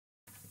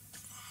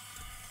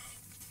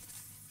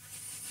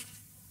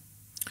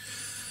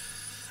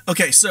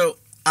Okay, so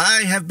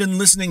I have been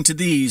listening to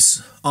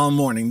these all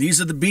morning.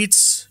 These are the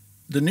Beats,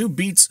 the new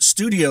Beats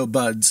Studio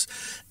Buds.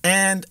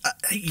 And,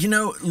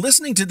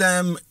 listening to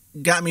them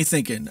got me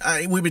thinking.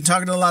 We've been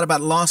talking a lot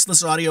about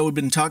lossless audio. We've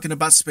been talking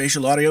about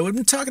spatial audio. We've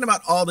been talking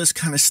about all this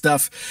kind of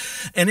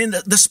stuff. And in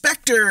the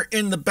specter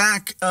in the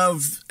back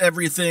of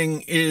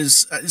everything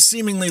is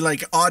seemingly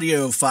like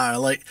audiophile.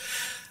 Like,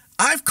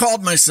 I've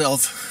called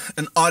myself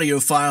an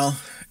audiophile,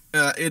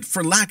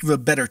 for lack of a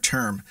better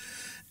term,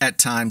 at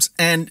times.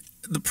 And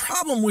the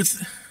problem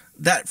with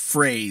that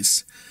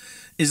phrase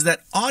is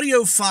that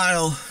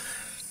audiophile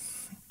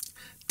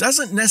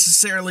doesn't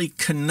necessarily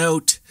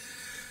connote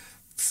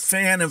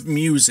fan of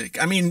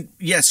music. I mean,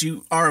 yes,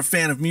 you are a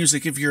fan of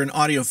music if you're an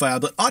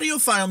audiophile, but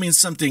audiophile means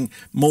something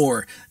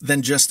more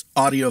than just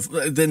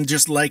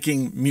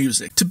liking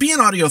music. To be an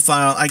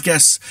audiophile, I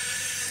guess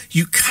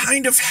you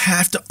kind of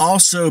have to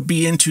also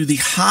be into the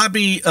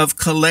hobby of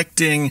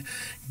collecting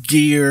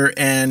gear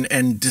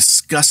and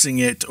discussing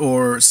it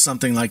or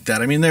something like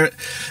that. I mean, there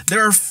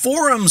are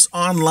forums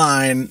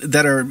online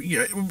that are,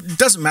 it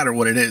doesn't matter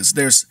what it is.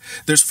 There's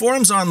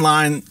forums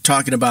online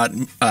talking about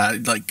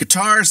like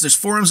guitars. There's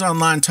forums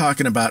online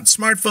talking about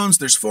smartphones.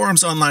 There's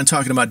forums online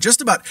talking about just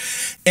about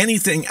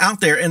anything out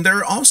there. And there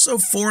are also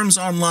forums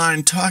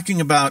online talking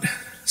about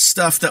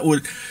stuff that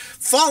would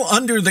fall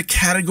under the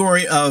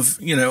category of,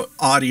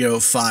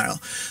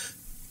 audiophile.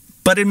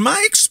 But in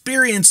my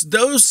experience,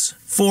 those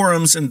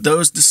forums and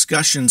those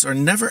discussions are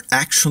never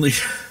actually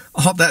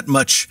all that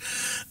much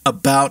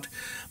about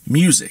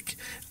music.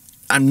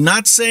 I'm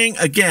not saying,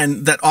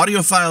 again, that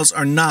audiophiles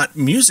are not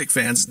music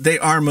fans. They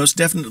are most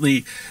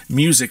definitely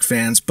music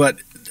fans, but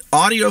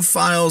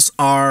audiophiles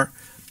are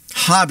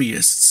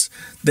hobbyists.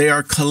 They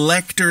are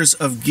collectors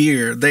of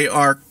gear. They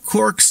are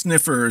cork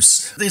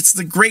sniffers. It's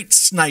the great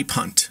snipe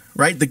hunt,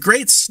 right? The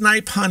great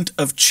snipe hunt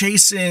of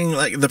chasing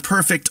like the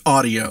perfect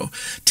audio,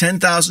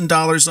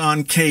 $10,000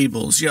 on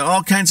cables,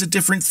 all kinds of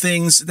different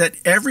things that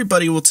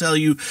everybody will tell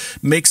you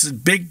makes a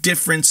big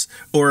difference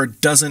or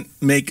doesn't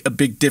make a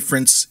big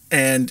difference.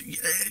 And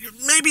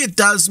maybe it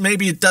does,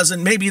 maybe it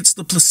doesn't, maybe it's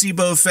the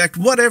placebo effect,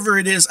 whatever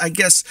it is. I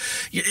guess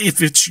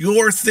if it's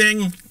your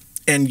thing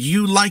and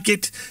you like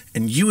it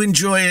and you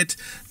enjoy it,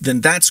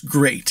 then that's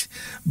great.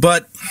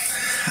 But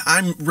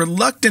I'm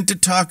reluctant to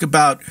talk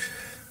about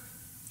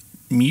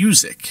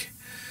music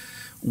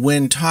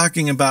when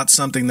talking about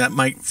something that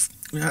might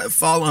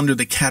fall under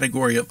the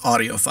category of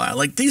audiophile.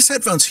 Like these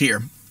headphones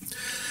here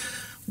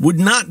would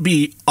not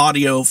be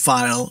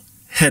audiophile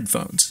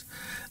headphones.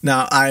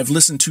 Now, I've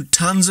listened to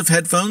tons of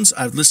headphones.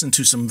 I've listened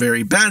to some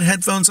very bad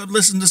headphones. I've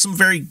listened to some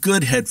very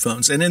good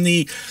headphones. And in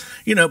the,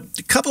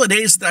 couple of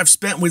days that I've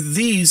spent with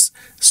these,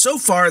 so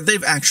far,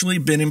 they've actually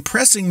been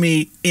impressing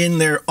me in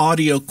their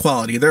audio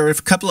quality. There are a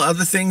couple of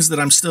other things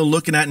that I'm still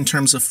looking at in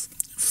terms of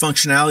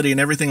functionality and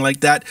everything like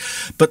that.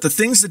 But the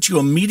things that you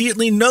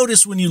immediately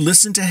notice when you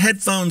listen to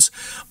headphones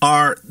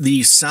are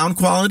the sound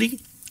quality,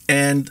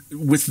 and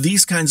with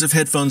these kinds of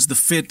headphones, the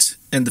fit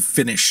and the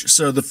finish.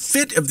 So the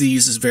fit of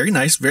these is very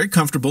nice, very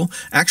comfortable,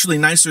 actually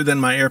nicer than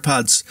my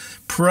AirPods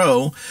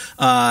Pro.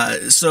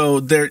 So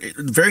they're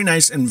very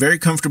nice and very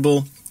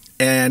comfortable.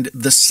 And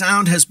the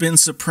sound has been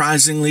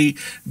surprisingly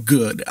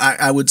good.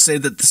 I would say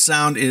that the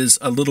sound is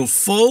a little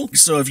full.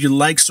 So if you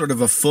like sort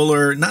of a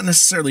fuller, not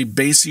necessarily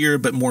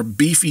bassier, but more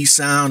beefy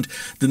sound,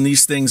 then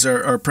these things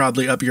are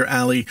probably up your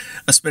alley,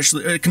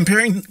 especially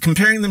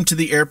comparing them to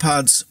the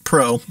AirPods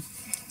Pro.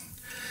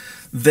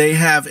 They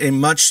have a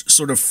much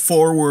sort of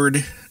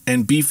forward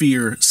and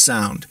beefier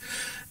sound.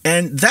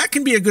 And that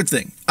can be a good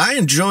thing. I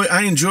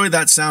enjoy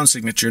that sound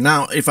signature.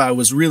 Now, if I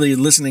was really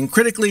listening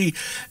critically,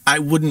 I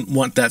wouldn't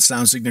want that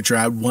sound signature.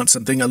 I would want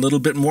something a little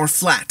bit more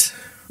flat,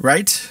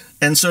 right?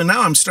 And so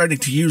now I'm starting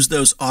to use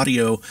those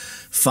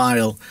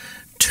audiophile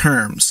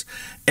terms.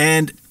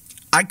 And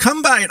I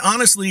come by it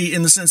honestly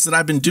in the sense that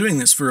I've been doing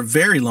this for a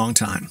very long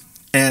time.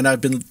 And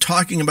I've been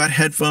talking about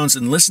headphones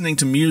and listening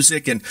to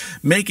music and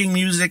making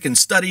music and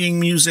studying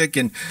music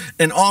and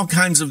all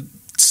kinds of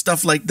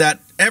stuff like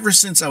that ever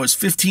since I was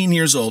 15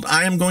 years old.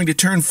 I am going to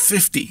turn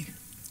 50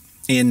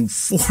 in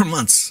 4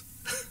 months.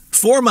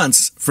 4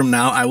 months from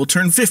now, I will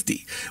turn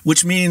 50,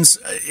 which means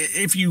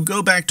if you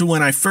go back to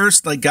when I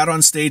first got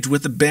on stage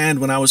with the band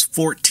when I was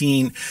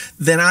 14,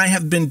 then I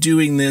have been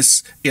doing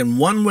this in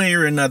one way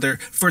or another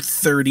for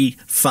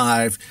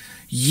 35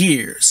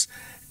 years.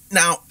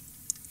 Now,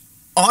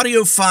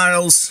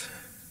 audiophiles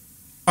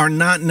are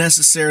not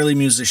necessarily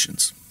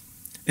musicians.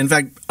 In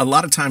fact, a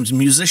lot of times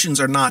musicians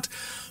are not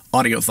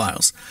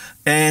audiophiles.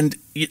 And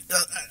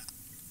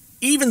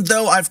even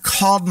though I've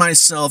called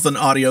myself an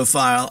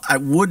audiophile, I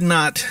would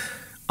not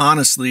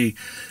honestly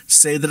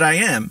say that I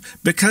am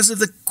because of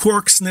the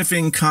cork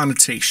sniffing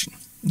connotation.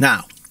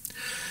 Now,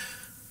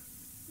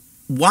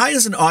 why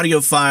is an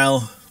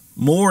audiophile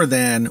more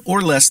than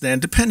or less than,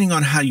 depending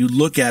on how you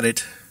look at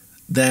it,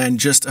 than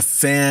just a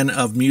fan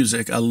of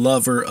music, a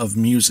lover of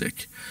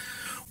music?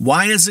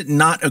 Why is it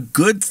not a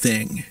good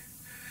thing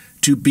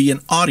to be an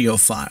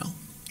audiophile?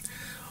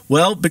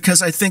 Well,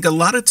 because I think a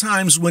lot of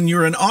times when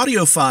you're an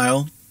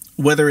audiophile,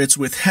 whether it's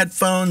with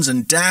headphones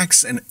and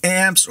DACs and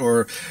amps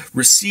or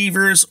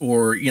receivers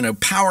or,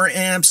 power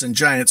amps and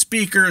giant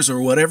speakers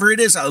or whatever it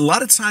is. A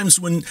lot of times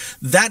when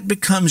that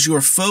becomes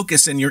your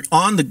focus and you're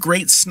on the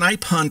great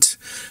snipe hunt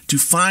to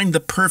find the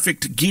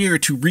perfect gear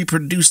to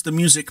reproduce the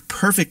music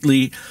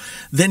perfectly,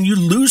 then you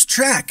lose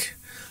track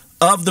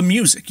of the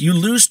music. You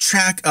lose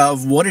track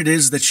of what it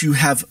is that you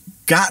have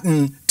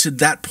gotten to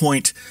that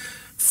point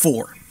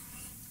for.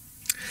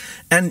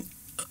 And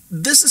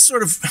this has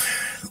sort of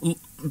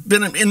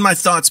been in my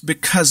thoughts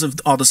because of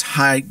all this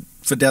high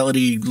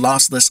fidelity,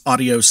 lossless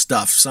audio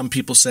stuff. Some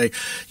people say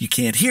you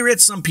can't hear it.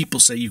 Some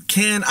people say you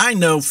can. I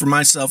know for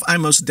myself, I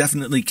most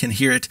definitely can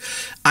hear it.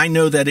 I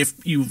know that if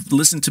you've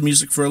listened to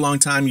music for a long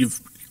time,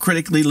 you've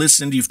critically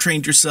listened, you've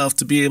trained yourself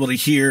to be able to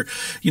hear,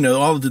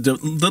 all of the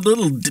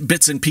little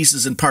bits and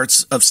pieces and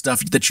parts of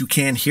stuff that you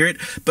can hear it.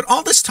 But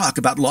all this talk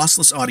about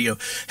lossless audio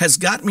has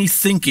got me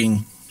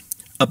thinking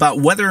about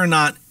whether or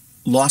not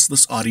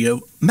lossless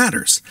audio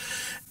matters.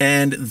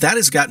 And that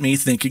has got me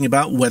thinking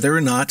about whether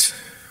or not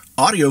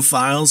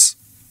audiophiles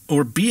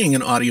or being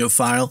an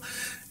audiophile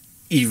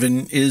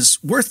even is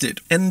worth it.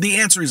 And the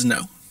answer is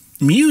no.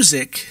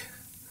 Music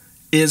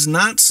is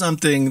not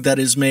something that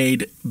is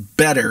made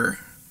better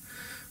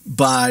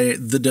by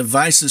the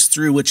devices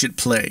through which it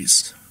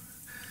plays.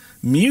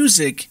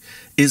 Music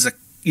is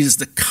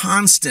the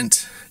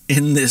constant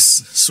in this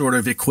sort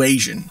of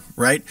equation,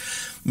 right?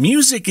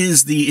 Music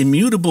is the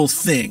immutable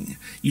thing.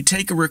 You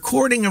take a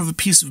recording of a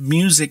piece of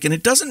music, and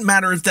it doesn't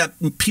matter if that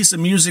piece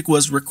of music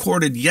was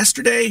recorded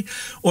yesterday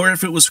or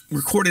if it was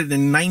recorded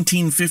in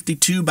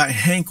 1952 by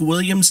Hank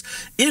Williams.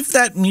 If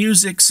that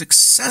music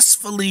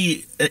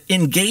successfully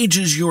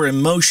engages your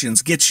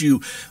emotions, gets you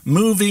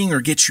moving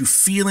or gets you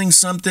feeling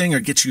something or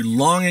gets you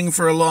longing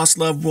for a lost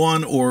loved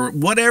one or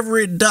whatever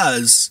it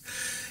does,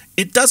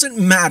 it doesn't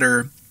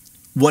matter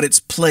what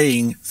it's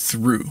playing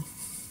through.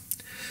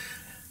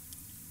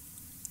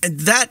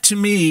 And that, to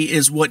me,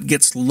 is what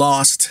gets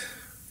lost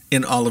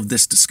in all of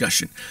this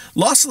discussion.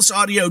 Lossless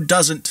audio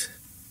doesn't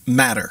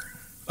matter,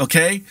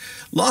 okay?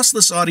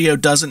 Lossless audio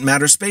doesn't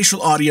matter. Spatial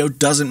audio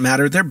doesn't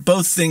matter. They're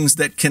both things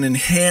that can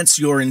enhance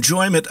your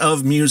enjoyment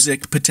of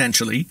music,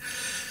 potentially.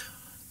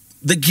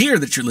 The gear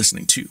that you're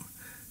listening to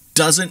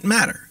doesn't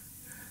matter.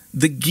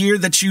 The gear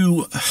that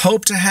you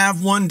hope to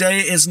have one day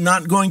is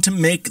not going to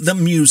make the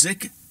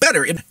music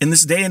better. In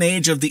this day and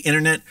age of the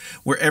internet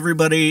where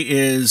everybody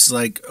is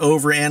like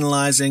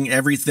overanalyzing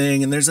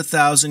everything and there's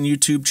 1,000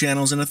 YouTube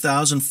channels and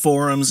 1,000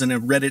 forums and a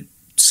Reddit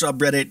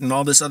subreddit and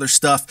all this other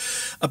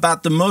stuff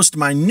about the most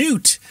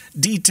minute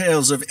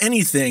details of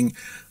anything,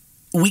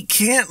 we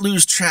can't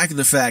lose track of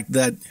the fact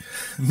that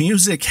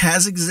music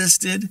has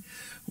existed,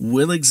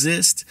 will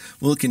exist,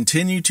 will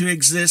continue to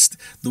exist.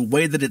 The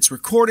way that it's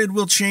recorded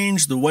will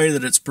change. The way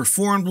that it's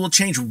performed will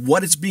change.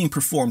 What it's being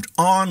performed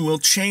on will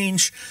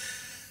change.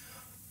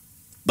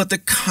 But the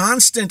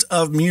constant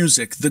of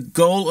music, the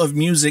goal of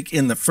music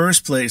in the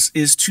first place,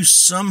 is to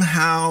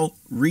somehow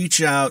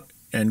reach out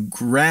and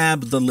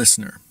grab the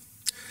listener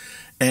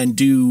and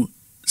do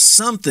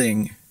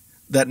something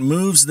that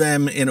moves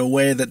them in a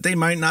way that they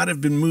might not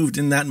have been moved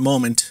in that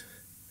moment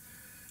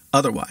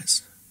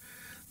otherwise.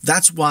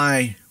 That's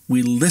why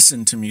we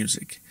listen to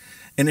music.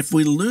 And if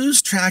we lose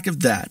track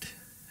of that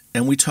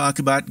and we talk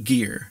about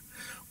gear,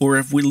 or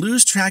if we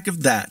lose track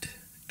of that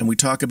and we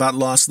talk about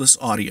lossless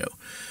audio,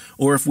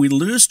 or if we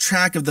lose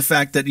track of the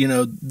fact that,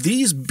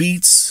 these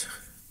beats,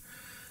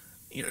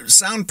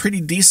 sound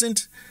pretty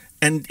decent,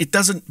 and it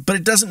doesn't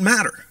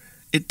matter.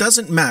 It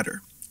doesn't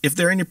matter. If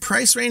they're in your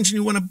price range and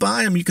you want to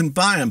buy them, you can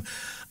buy them.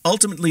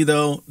 Ultimately,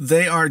 though,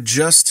 they are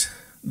just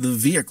the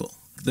vehicle.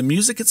 The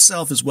music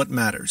itself is what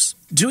matters.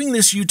 Doing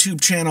this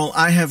YouTube channel,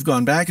 I have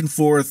gone back and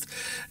forth.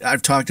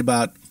 I've talked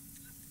about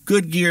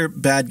good gear,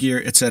 bad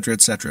gear, etc.,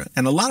 etc.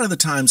 And a lot of the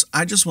times,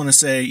 I just want to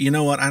say, you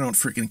know what? I don't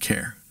freaking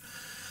care.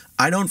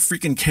 I don't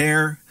freaking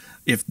care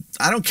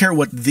I don't care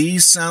what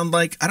these sound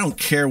like. I don't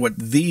care what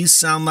these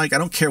sound like. I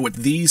don't care what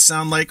these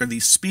sound like or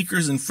these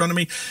speakers in front of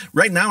me.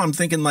 Right now, I'm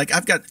thinking like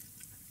I've got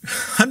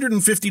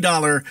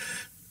 $150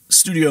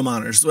 studio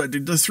monitors, the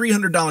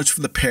 $300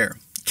 for the pair.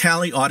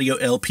 Cali Audio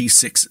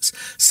LP6s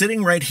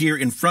sitting right here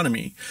in front of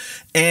me.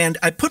 And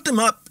I put them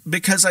up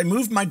because I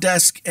moved my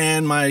desk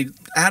and my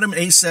Atom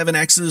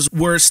A7Xs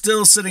were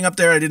still sitting up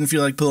there. I didn't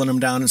feel like pulling them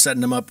down and setting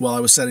them up while I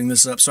was setting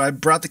this up. So I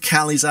brought the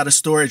Calis out of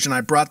storage and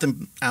I brought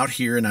them out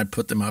here and I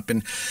put them up.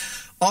 And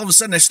all of a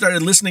sudden I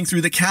started listening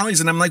through the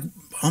Calis and I'm like,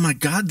 oh my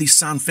God, these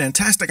sound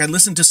fantastic. I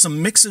listened to some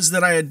mixes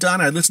that I had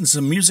done. I listened to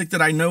some music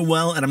that I know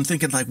well. And I'm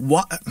thinking like,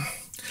 what?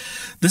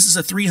 This is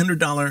a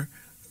 $300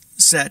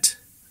 set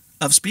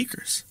of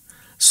speakers.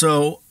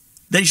 So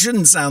they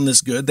shouldn't sound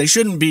this good. They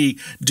shouldn't be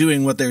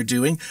doing what they're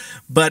doing,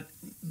 but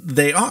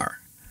they are.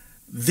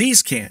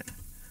 These can.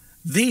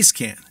 These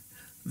can.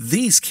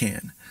 These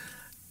can.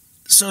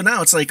 So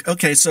now it's like,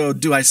 okay, so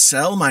do I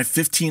sell my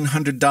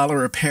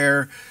 $1,500 a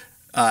pair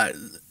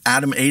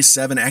Atom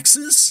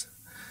A7Xs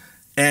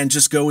and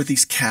just go with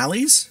these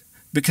Calis?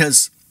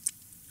 Because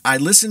I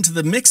listen to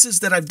the mixes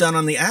that I've done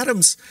on the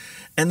atoms,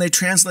 and they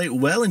translate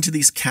well into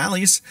these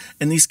callies,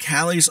 and these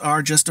callies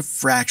are just a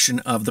fraction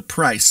of the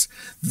price.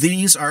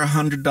 These are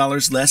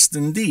 $100 less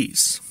than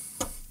these.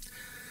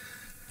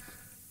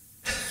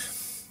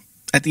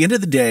 At the end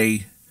of the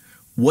day,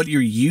 what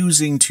you're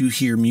using to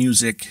hear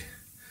music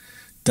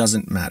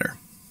doesn't matter.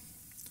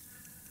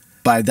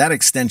 By that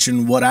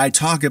extension, what I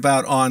talk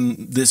about on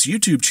this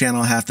YouTube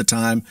channel half the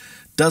time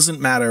doesn't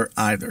matter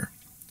either.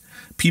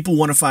 People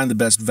want to find the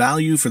best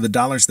value for the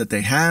dollars that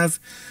they have.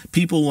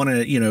 People want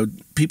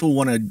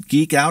to,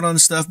 geek out on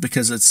stuff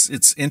because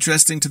it's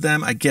interesting to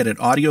them. I get it.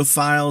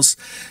 Audiophiles,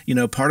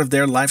 part of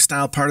their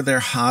lifestyle, part of their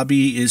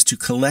hobby is to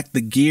collect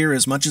the gear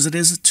as much as it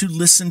is to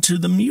listen to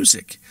the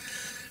music.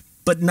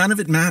 But none of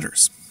it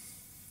matters.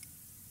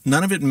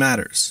 None of it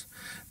matters.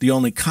 The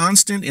only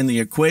constant in the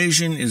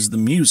equation is the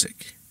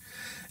music.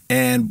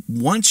 And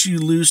once you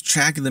lose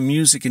track of the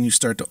music and you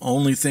start to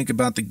only think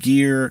about the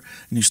gear,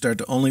 and you start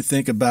to only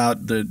think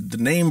about the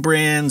name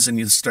brands, and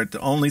you start to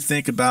only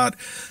think about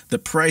the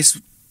price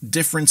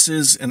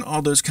differences and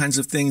all those kinds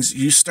of things,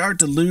 you start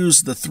to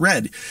lose the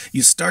thread.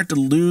 You start to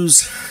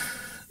lose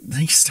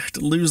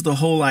the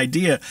whole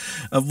idea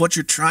of what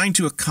you're trying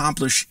to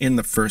accomplish in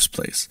the first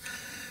place.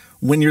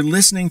 When you're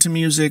listening to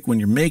music, when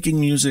you're making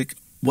music,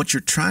 what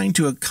you're trying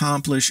to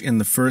accomplish in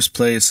the first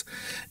place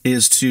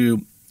is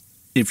to,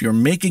 if you're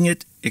making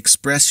it,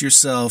 express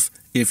yourself.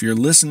 If you're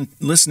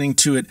listening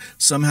to it,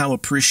 somehow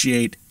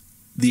appreciate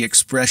the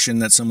expression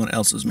that someone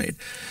else has made.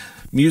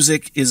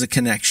 Music is a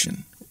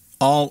connection.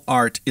 All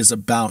art is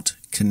about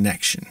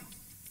connection.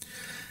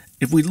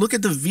 If we look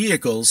at the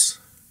vehicles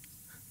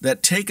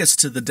that take us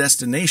to the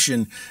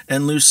destination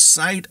and lose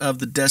sight of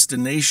the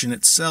destination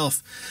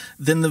itself,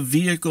 then the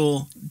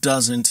vehicle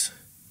doesn't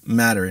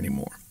matter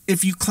anymore.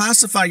 If you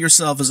classify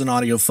yourself as an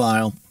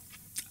audiophile,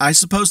 I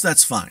suppose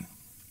that's fine.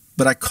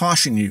 But I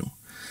caution you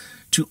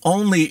to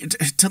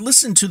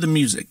listen to the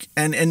music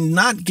and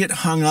not get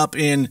hung up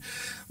in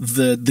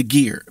the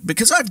gear,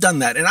 because I've done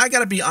that. And I got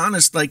to be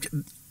honest,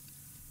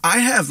 I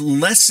have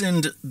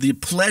lessened the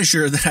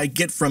pleasure that I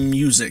get from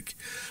music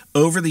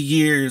over the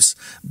years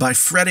by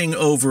fretting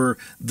over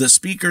the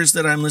speakers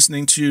that I'm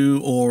listening to,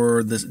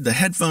 or the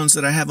headphones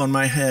that I have on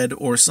my head,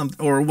 or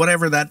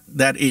whatever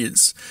that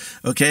is.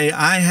 Okay,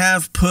 I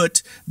have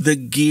put the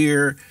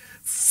gear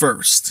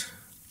first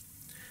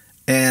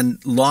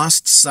and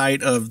lost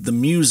sight of the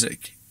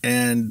music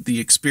and the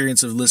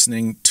experience of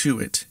listening to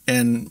it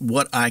and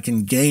what I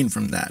can gain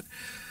from that.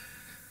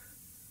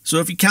 So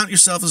if you count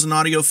yourself as an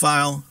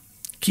audiophile,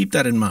 keep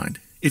that in mind.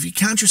 If you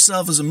count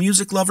yourself as a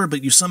music lover,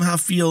 but you somehow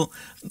feel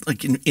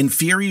like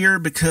inferior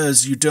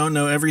because you don't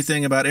know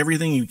everything about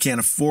everything, you can't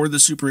afford the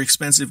super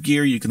expensive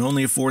gear, you can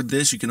only afford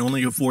this, you can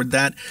only afford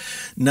that,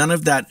 none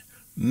of that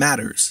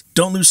matters.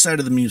 Don't lose sight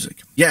of the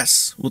music.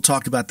 Yes, we'll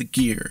talk about the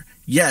gear.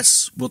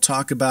 Yes, we'll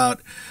talk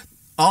about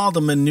all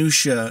the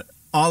minutia,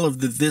 all of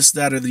the this,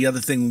 that, or the other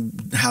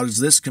thing. How does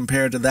this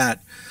compare to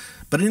that?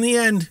 But in the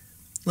end,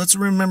 let's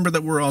remember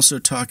that we're also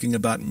talking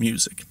about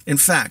music. In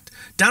fact,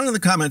 down in the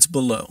comments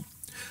below,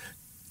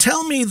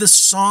 tell me the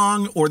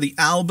song or the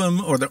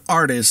album or the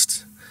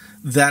artist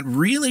that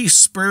really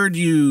spurred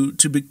you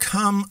to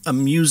become a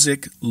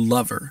music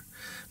lover.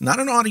 Not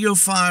an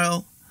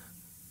audiophile,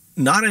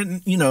 not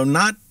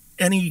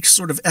any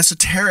sort of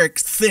esoteric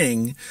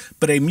thing,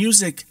 but a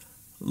music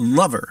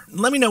lover.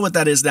 Let me know what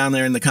that is down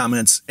there in the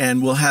comments,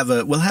 and we'll have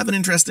an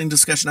interesting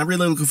discussion. I'm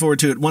really looking forward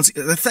to it.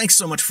 Thanks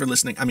so much for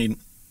listening. I mean,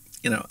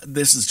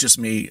 this is just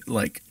me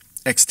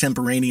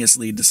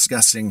extemporaneously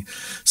discussing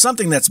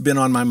something that's been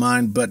on my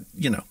mind, but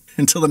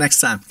until the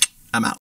next time, I'm out.